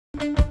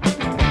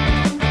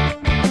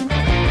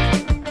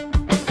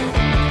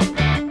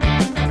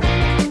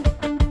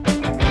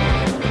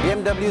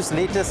BMW's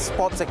latest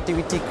Sports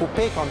Activity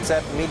Coupe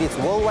concept made its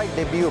worldwide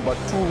debut about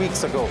 2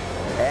 weeks ago,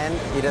 and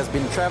it has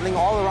been traveling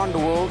all around the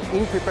world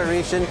in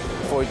preparation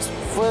for its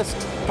first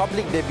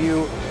public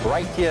debut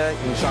right here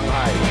in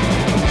Shanghai.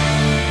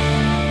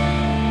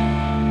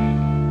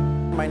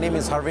 My name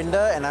is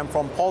Harvinder and I'm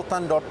from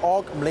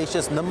paultan.org,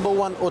 Malaysia's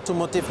 #1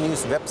 automotive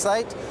news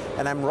website,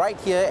 and I'm right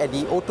here at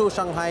the Auto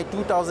Shanghai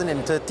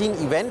 2013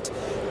 event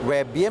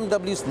where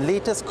BMW's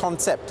latest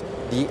concept,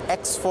 the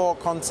X4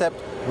 concept,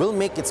 will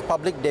make its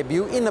public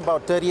debut in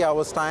about 30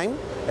 hours time.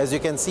 As you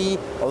can see,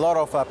 a lot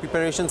of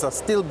preparations are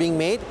still being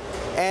made,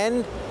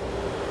 and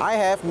I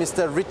have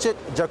Mr. Richard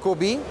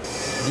Jacobi,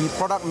 the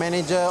product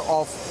manager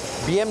of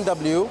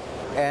BMW,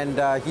 and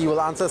he will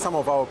answer some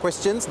of our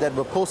questions that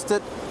were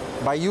posted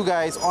by you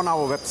guys on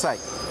our website.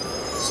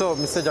 So,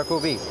 Mr.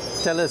 Jacobi,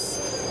 tell us,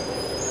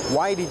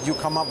 why did you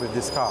come up with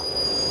this car?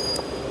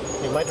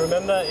 You might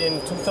remember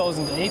in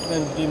 2008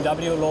 when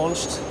BMW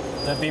launched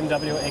the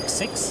BMW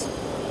X6,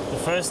 the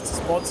first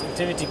sports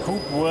activity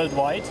coupe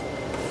worldwide.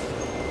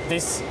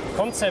 This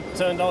concept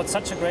turned out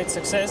such a great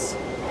success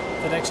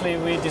that actually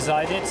we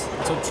decided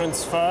to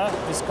transfer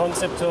this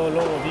concept to a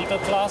lower vehicle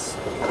class,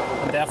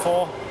 and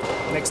therefore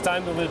next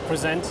time we will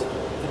present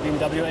the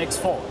BMW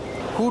X4.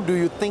 Who do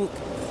you think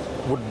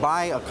would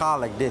buy a car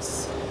like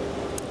this?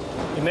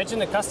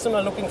 Imagine a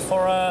customer looking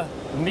for a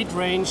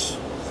mid-range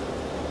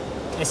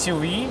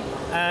SUV,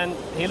 and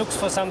he looks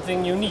for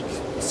something unique,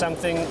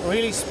 something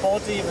really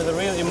sporty with a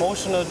real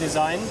emotional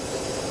design.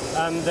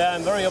 And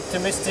I'm very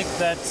optimistic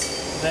that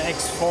the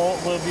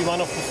X4 will be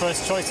one of the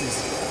first choices.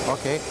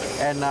 Okay,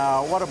 and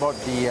what about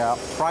the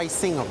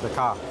pricing of the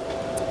car?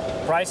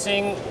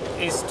 Pricing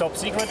is top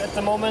secret at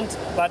the moment,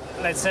 but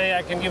let's say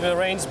I can give a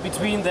range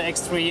between the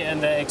X3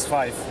 and the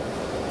X5.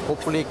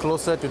 Hopefully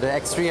closer to the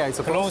X3, I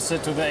suppose? Closer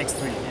to the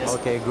X3, yes.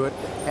 Okay, good.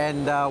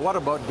 And what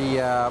about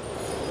the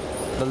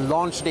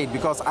launch date?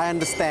 Because I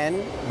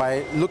understand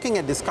by looking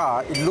at this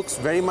car, it looks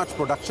very much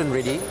production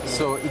ready,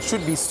 so it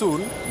should be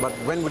soon, but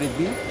when would it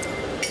be?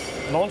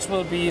 Launch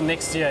will be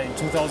next year in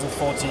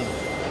 2014.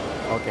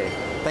 Okay.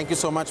 Thank you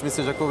so much,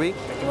 Mr. Jacobi.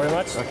 Thank you very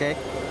much. Okay.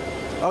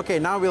 Okay,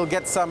 now we'll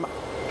get some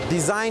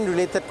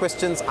design-related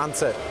questions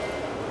answered.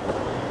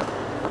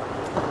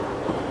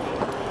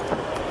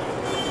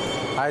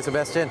 Hi,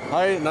 Sebastian.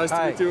 Hi, nice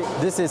to meet you.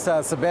 This is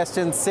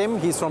Sebastian Sim.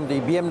 He's from the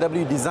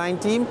BMW design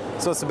team.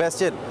 So,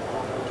 Sebastian,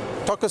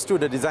 talk us through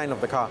the design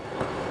of the car.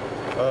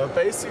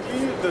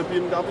 Basically, the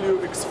BMW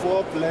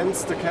X4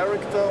 blends the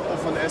character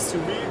of an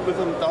SUV with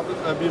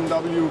a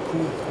BMW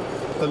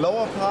coupe. The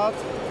lower part,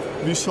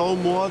 we show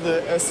more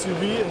the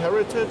SUV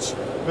heritage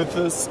with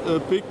this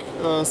big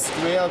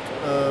squared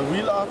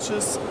wheel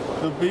arches,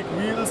 the big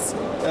wheels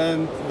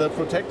and the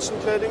protection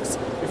claddings.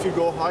 If you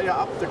go higher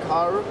up the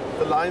car,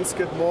 the lines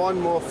get more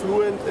and more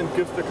fluent and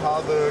give the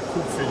car the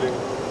coupe feeling.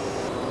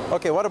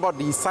 Okay, what about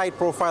the side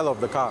profile of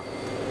the car?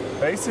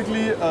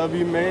 Basically,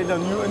 we made a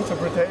new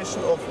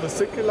interpretation of the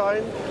sickle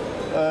line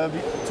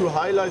to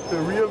highlight the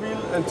rear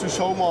wheel and to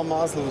show more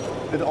muzzle.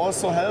 It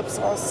also helps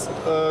us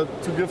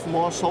to give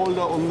more shoulder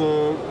on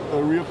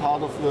the rear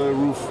part of the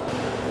roof.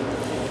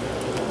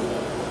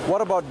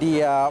 What about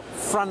the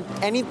front?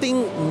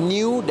 Anything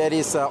new that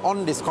is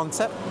on this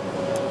concept?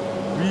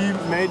 We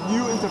made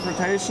new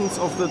interpretations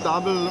of the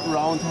double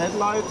round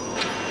headlight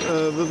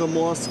with a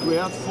more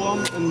squared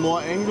form and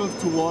more angle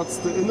towards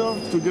the inner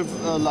to give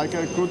like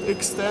a good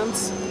X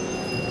stance.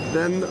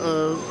 Then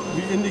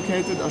we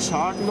indicated a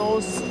shark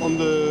nose on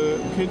the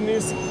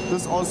kidneys.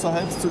 This also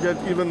helps to get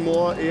even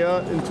more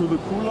air into the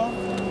cooler.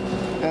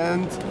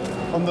 And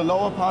on the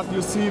lower part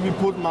you see we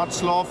put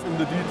much love in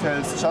the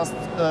details, just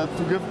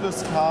to give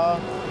this car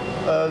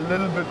a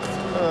little bit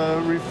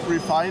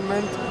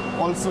refinement.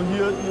 Also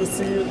here you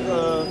see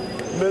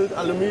milled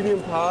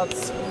aluminium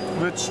parts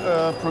which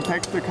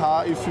protect the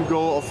car if you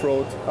go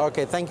off-road.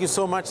 Okay, thank you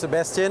so much,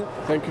 Sebastian.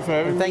 Thank you for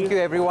having me. Thank you,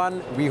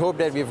 everyone. We hope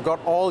that we've got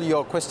all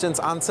your questions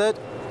answered.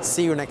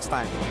 See you next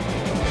time.